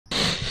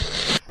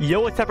Yo,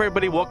 what's up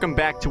everybody? Welcome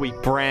back to a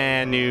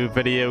brand new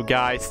video,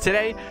 guys.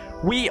 Today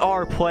we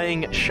are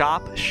playing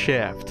Shop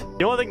Shift.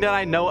 The only thing that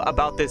I know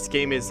about this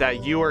game is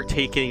that you are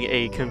taking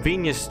a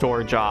convenience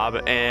store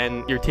job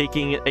and you're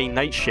taking a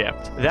night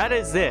shift. That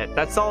is it.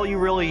 That's all you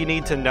really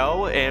need to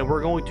know, and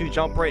we're going to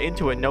jump right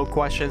into it. No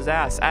questions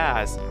asked,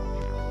 as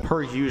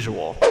per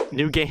usual.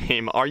 New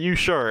game. Are you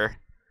sure?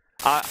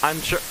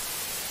 I'm sure.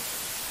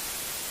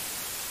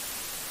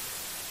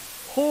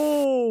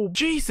 Oh,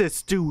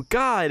 Jesus, dude.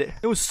 God,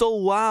 it was so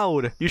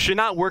loud. You should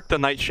not work the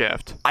night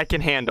shift. I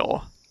can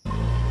handle.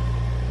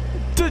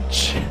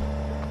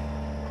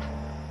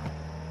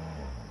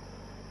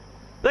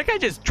 That guy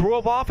just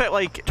drove off at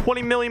like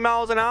 20 million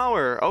miles an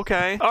hour.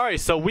 Okay. All right,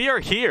 so we are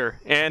here.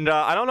 And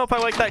I don't know if I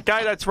like that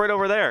guy that's right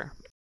over there.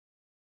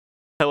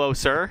 Hello,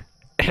 sir.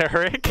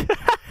 Eric.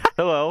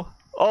 Hello.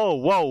 Oh,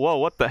 whoa, whoa.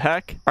 What the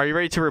heck? Are you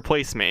ready to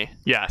replace me?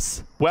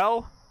 Yes.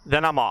 Well,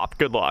 then I'm off.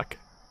 Good luck.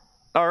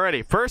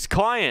 Alrighty, first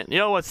client.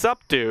 Yo, what's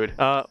up, dude?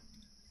 How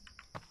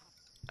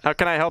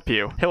can I help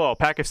you? Hello,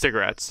 pack of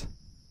cigarettes.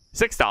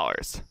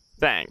 $6.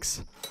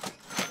 Thanks.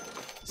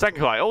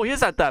 Second client. Oh, he has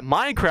that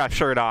Minecraft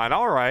shirt on.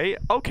 Alright,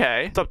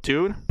 okay. What's up,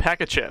 dude?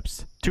 Pack of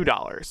chips.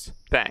 $2.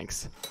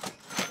 Thanks.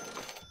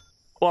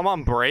 Well, I'm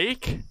on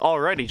break?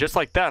 Alrighty, just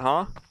like that,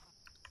 huh?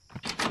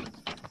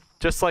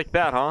 Just like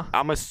that, huh?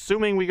 I'm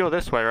assuming we go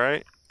this way,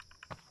 right?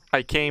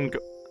 The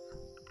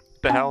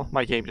hell?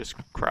 My game just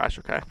crashed.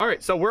 Okay.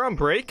 Alright, so we're on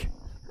break.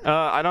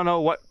 I don't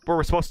know what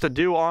we're supposed to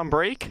do on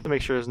break to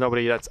make sure there's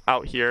nobody that's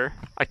out here.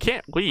 I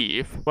can't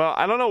leave. Well,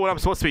 I don't know what I'm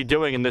supposed to be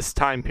doing in this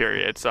time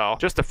period, so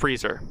just a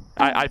freezer.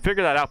 I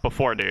figured that out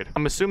before, dude.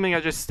 I'm assuming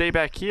I just stay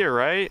back here,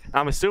 right?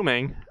 I'm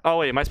assuming. Oh,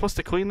 wait, am I supposed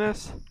to clean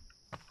this?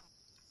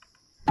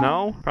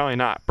 No? Probably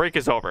not. Break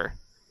is over.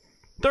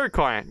 Third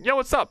client. Yo,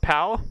 what's up,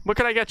 pal? What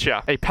can I get you?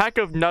 A pack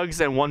of nugs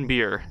and 1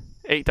 beer.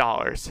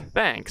 $8.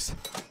 Thanks.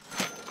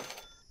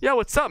 Yo,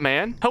 what's up,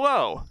 man?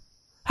 Hello.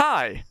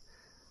 Hi.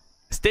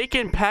 Steak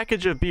and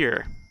package of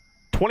beer.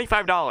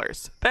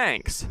 $25.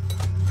 Thanks.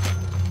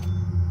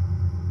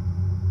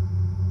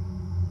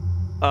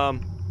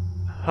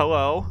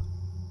 Hello.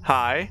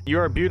 Hi. You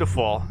are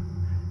beautiful.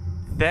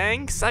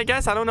 Thanks, I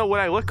guess. I don't know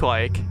what I look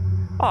like.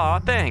 Aw,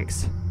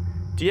 thanks.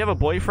 Do you have a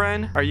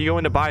boyfriend? Are you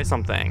going to buy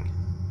something?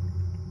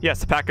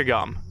 Yes, a pack of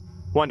gum.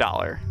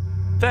 $1.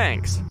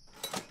 Thanks.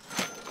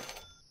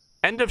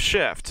 End of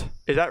shift.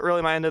 Is that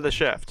really my end of the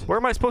shift? Where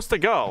am I supposed to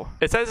go?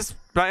 It says it's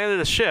my end of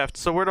the shift,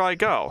 so where do I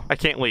go? I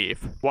can't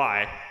leave.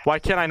 Why? Why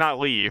can't I not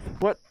leave?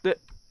 What?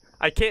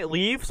 I can't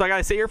leave? So I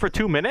gotta sit here for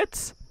 2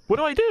 minutes? What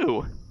do I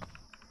do?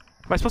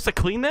 Am I supposed to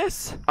clean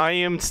this? I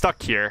am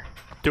stuck here.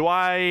 Do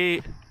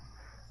I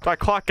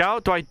clock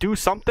out? Do I do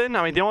something?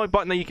 I mean, the only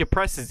button that you can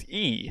press is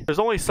E. There's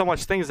only so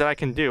much things that I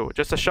can do.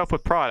 Just a shelf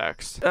with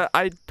products.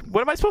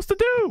 What am I supposed to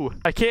do?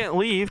 I can't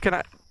leave.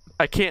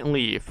 I can't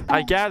leave.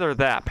 I gather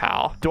that,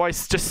 pal. Do I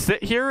just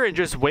sit here and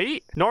just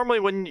wait? Normally,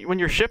 when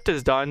your shift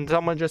is done,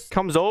 someone just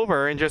comes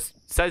over and just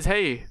says,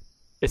 hey,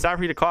 it's time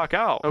for you to clock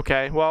out.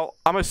 Okay, well,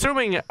 I'm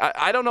assuming,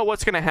 I don't know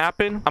what's going to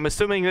happen. I'm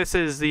assuming this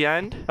is the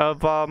end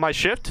of my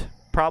shift.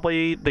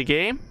 Probably the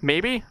game,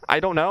 maybe.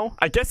 I don't know.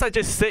 I guess I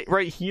just sit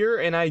right here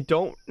and I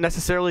don't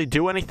necessarily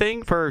do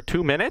anything for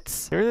 2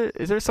 minutes.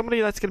 Is there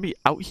somebody that's gonna be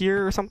out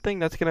here or something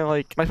that's gonna,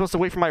 like, am I supposed to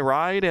wait for my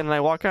ride and I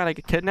walk out and I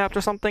get kidnapped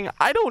or something?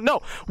 I don't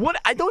know.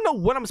 I don't know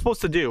what I'm supposed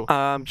to do.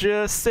 I'm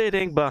just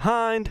sitting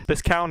behind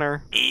this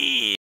counter.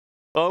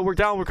 Oh, we're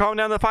down. We're calling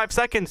down to 5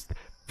 seconds.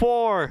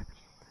 4,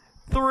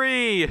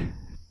 3,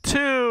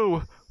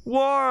 2,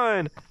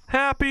 1.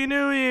 Happy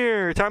New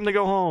Year! Time to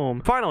go home.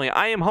 Finally,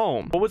 I am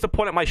home. What was the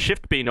point of my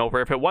shift being over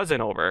if it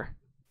wasn't over?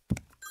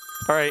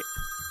 Alright.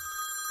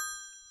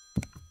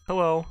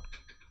 Hello?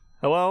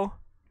 Hello?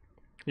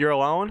 You're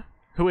alone?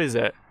 Who is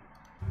it?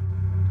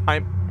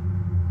 I'm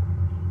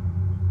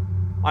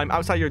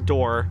outside your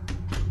door.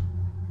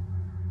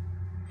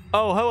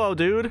 Oh, hello,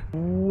 dude.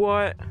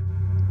 What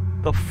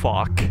the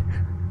fuck?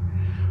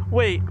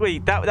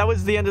 Wait, that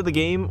was the end of the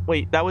game?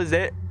 Wait, that was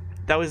it?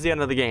 That was the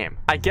end of the game.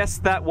 I guess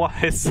that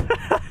was.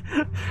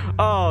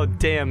 Oh,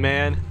 damn,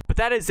 man. But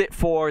that is it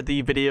for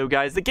the video,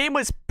 guys. The game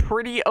was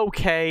pretty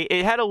okay.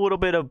 It had a little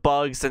bit of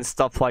bugs and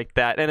stuff like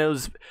that, and it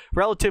was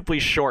relatively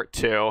short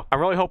too. I'm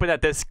really hoping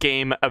that this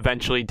game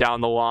eventually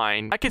down the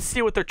line, I can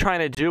see what they're trying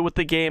to do with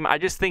the game. I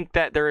just think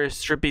that there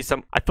should be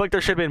some, I feel like there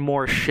should have been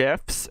more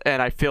shifts,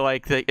 and I feel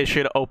like it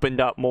should have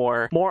opened up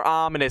more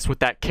ominous with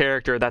that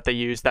character that they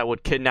use that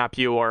would kidnap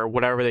you or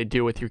whatever they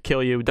do with you,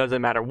 kill you. It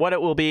doesn't matter what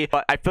it will be,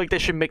 but I feel like they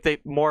should make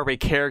it more of a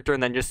character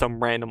than just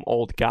some random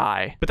old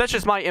guy. But that's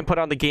just my input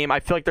on the game. I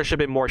feel like there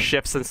should have been more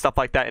shifts and stuff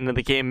like that into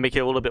the game, make it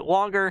a little bit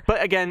longer.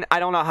 But again, I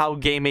don't know how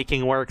game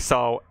making works,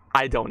 so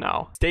I don't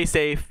know. Stay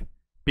safe,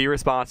 be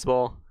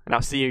responsible, and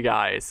I'll see you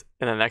guys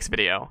in the next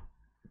video.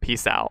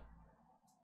 Peace out.